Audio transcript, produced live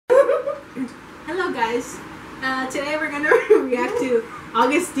Hello guys, today we're gonna react to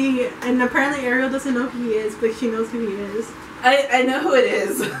August D, and apparently Ariel doesn't know who he is, but she knows who he is. I know who it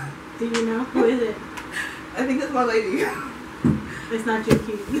is. Do you know? Who is it? I think it's my lady. It's not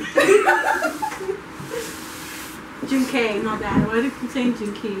Jun-K. Jun-K, not that. Why do you keep saying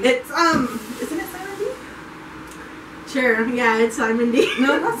Jun-K? It's, isn't it Simon D? Sure, yeah, it's Simon D.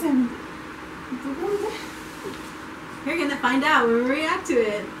 No, not Simon D. You're gonna find out when we react to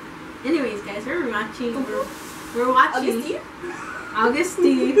it. Anyways, guys, we're watching August D? August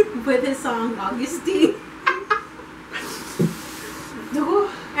D with his song August D.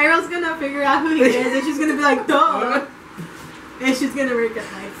 Ariel's gonna figure out who he is, and she's gonna be like, duh! And she's gonna break up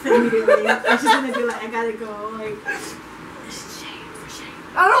life immediately. And she's gonna be like, I gotta go. Like, shame.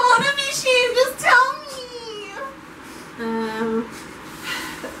 I don't want to be shamed. Just tell me.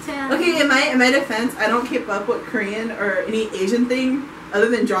 Okay, in my defense, I don't keep up with Korean or any Asian thing other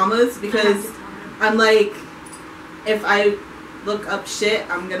than dramas because I'm like, if I look up shit,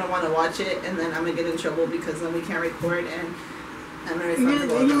 I'm gonna want to watch it, and then I'm gonna get in trouble because then we can't record and I'm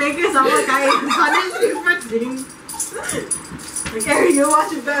responsible. You make it sound like I punish you for things. Like, Ariel, you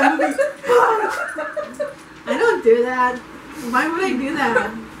watch a bad movie. I don't do that. Why would I do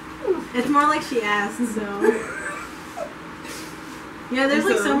that? It's more like she asked, so. Yeah, there's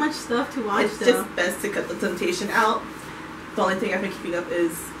like so much stuff to watch. It's just best to cut the temptation out. The only thing I've been keeping up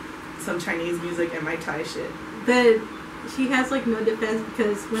is some Chinese music and my Thai shit. But she has like no defense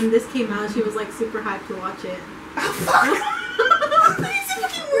because when this came out, she was like super hyped to watch it. Oh fuck! That's the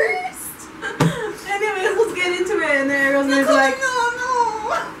fucking worst! Anyways, let's get into it, and then Ariel's gonna be like, no.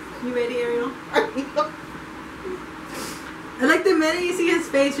 You ready, Ariel? And like the minute you see his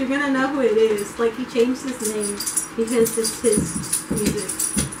face, you're gonna know who it is. Like he changed his name because it's his music.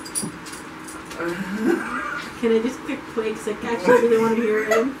 Can I just click play because I actually really want to hear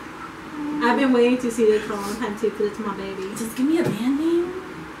it? I've been waiting to see this for a long time too because it's my baby. Just give me a band name.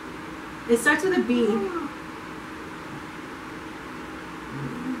 It starts with a B.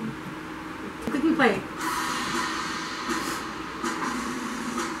 Click and play.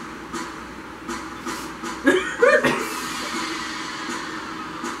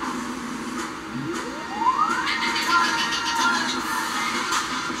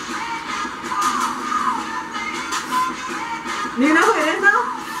 Do you know who it is now?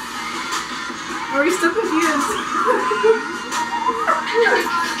 Or are you still confused?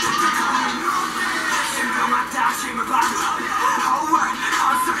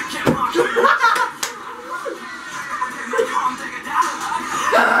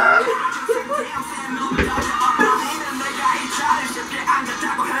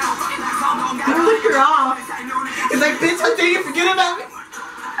 You're off. He's like, bitch, how dare you forget about me?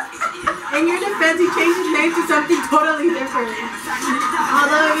 In your defense, he changed his name to something totally different.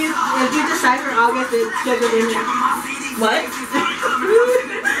 Although if you decipher August, it's Suga's in it. What?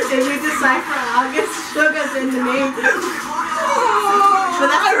 If you decipher August, Suga's in the name. But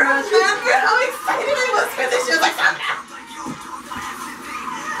that's I remember how excited I was for this. She was like,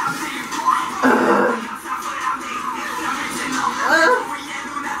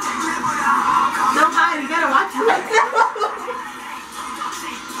 Don't hide, you gotta watch it.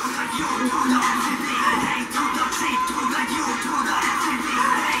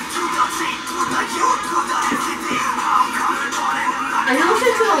 Are you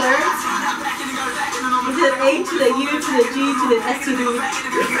listening to the lyrics? Is it A to the U to the G to the S to the D?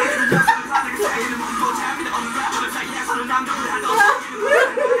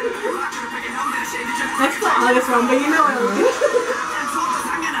 That's the August one, but you know what I mean.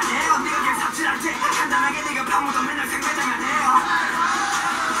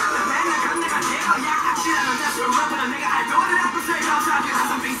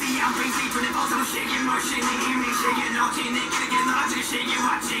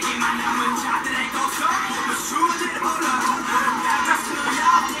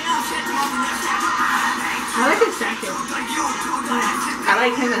 I like his jacket. I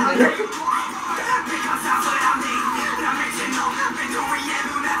like him and her.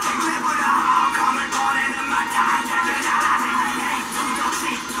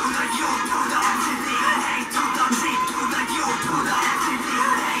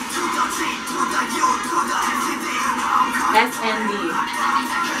 SND.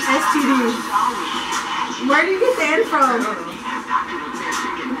 STD. Where did you get the N from? Don't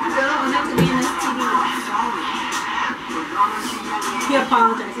want it to be an STD. He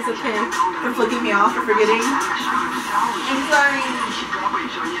apologized. It's okay. For flicking me off or forgetting. I'm sorry.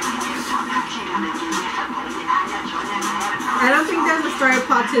 I don't think there's a story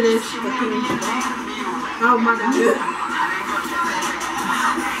plot to this. Oh my god.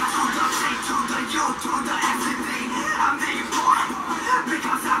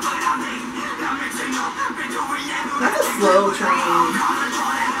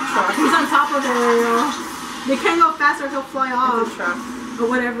 They can't go faster, he'll fly off. It's a truck. Or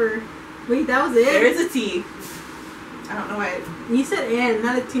whatever. Wait, that was it? There is a T. I don't know why. You said N,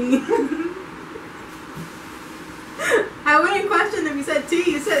 not a T. I wouldn't question if you said T,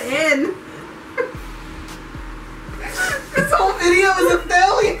 you said N. This whole video is a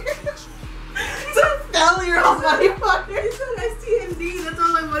failure. It's a failure on my part. You said STND, that's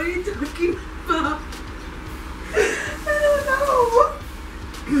all like, what are you talking about? I don't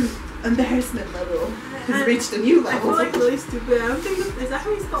know. Embarrassment level has reached a new level. I feel like really stupid. I don't think is that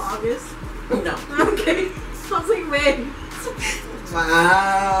how you spell August? No. Okay. I was like, wait.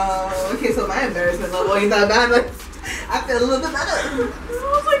 Wow. Okay, so my embarrassment level ain't that bad. Like, I feel a little bit better. I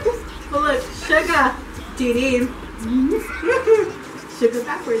was like, well, look, Suga, DD. Sugar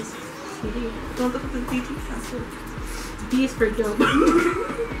backwards. DD. Don't look at the DD sounds good. D is for dope.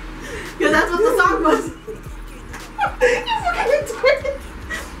 Because that's what the song was.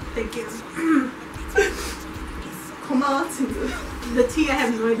 Thank you. Come on to the T, I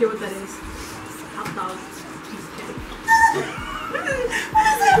have no idea what that is. Hot dog. Just kidding.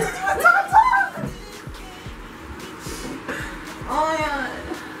 Oh my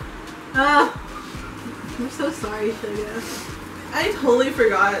god. I'm so sorry, Suga. I totally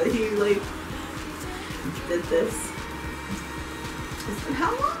forgot he like did this. It's been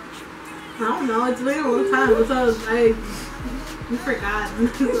how long? I don't know, it's been a long time. That's why we forgot.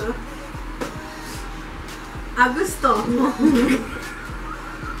 Augusto.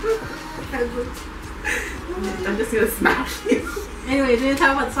 I'm just gonna smash you. Anyway, we didn't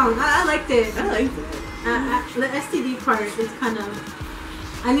talk about the song. I liked it. I liked it. The STD part is kind of...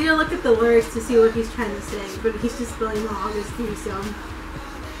 I need to look at the lyrics to see what he's trying to say, but he's just spelling on August too, so...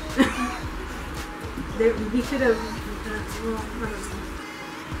 he should have... well, I don't know.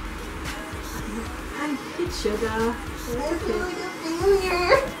 It's Suga.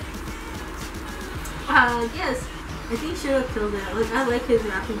 Yes. I think Suga killed it. Like, I like his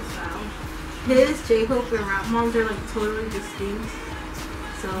rapping style. His J-Hope and Rap Moms are like totally distinct.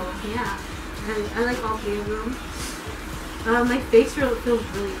 So, yeah. I like all three of them. My face feels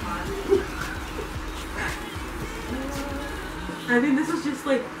really hot. I think this was just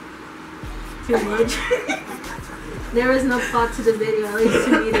like too much. There was no plot to the video, at least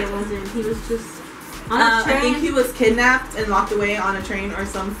to me there wasn't. He was just on a train. I think he was kidnapped and locked away on a train or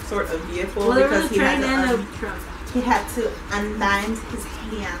some sort of vehicle because he had to he had to unbind his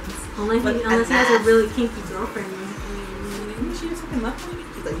hands. Unless he has a really kinky girlfriend. Maybe she just fucking left him.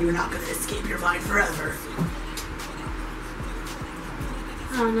 He's like, you're not gonna escape your mind forever.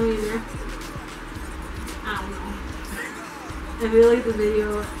 I don't know either. I don't know. I feel like the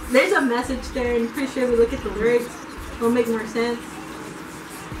video, there's a message there, and I'm pretty sure if we look at the lyrics, it'll make more sense.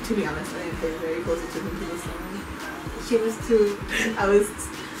 To be honest, I didn't pay very close attention to the song. She was too. I was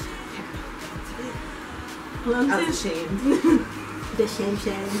ashamed. The shame.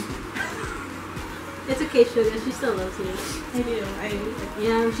 It's okay, Suga. She still loves you. I do.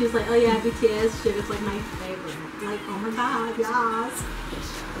 Yeah, she's like, oh yeah, BTS. Suga's like my favorite. Like, oh my god, yes.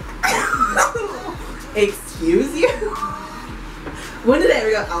 Excuse you? When did I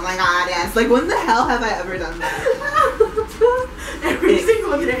ever go, oh my god, yes? Like, when the hell have I ever done that? Every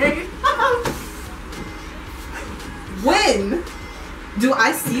single day. When? Do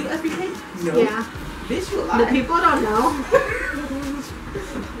I see you every day? No. Yeah. Bitch, you alive. The people don't know.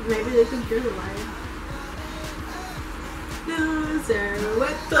 Maybe they think you're alive. Loser,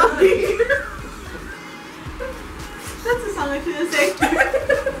 what the? That's the song I should have sang.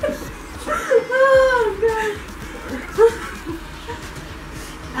 Oh god.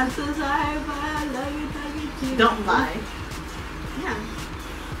 I'm so sorry, but I love you. Don't lie. Yeah.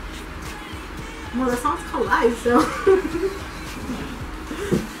 Well, the song's called Lies, so.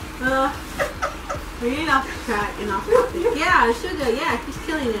 We're getting off track and off topic. Yeah, Suga, yeah, he's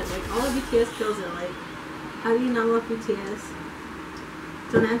killing it. Like, all of BTS kills it. Like, how do you not love BTS?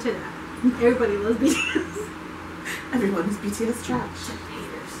 Don't answer that. Everybody loves BTS. Everyone is BTS trash.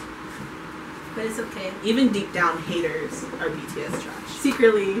 Haters. But it's okay. Even deep down, haters are BTS trash.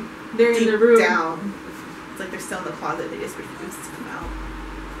 Secretly, they're deep in the room. Down. It's like they're still in the closet. They just refuse to come out.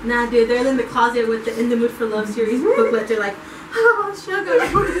 Nah, dude, they're in the closet with the In the Mood for Love series booklet. They're like, oh, Suga.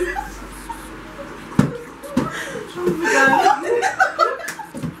 Oh my god.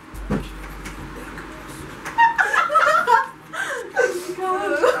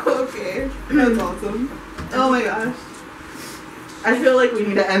 Okay, that's awesome. Oh my gosh. I feel like we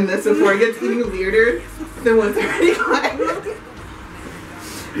need to end this before it gets even weirder than what's already going.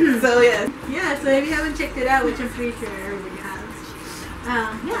 So yeah. Yeah, so if you haven't checked it out, which I'm pretty sure everybody has,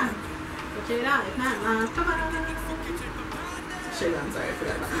 yeah, go check it out. If not, come on. Suga, I'm sorry, I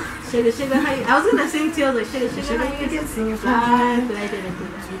forgot about that. Suga, how you... I was gonna sing too, I was like, Suga, how you get so fly, but I didn't do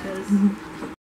that because...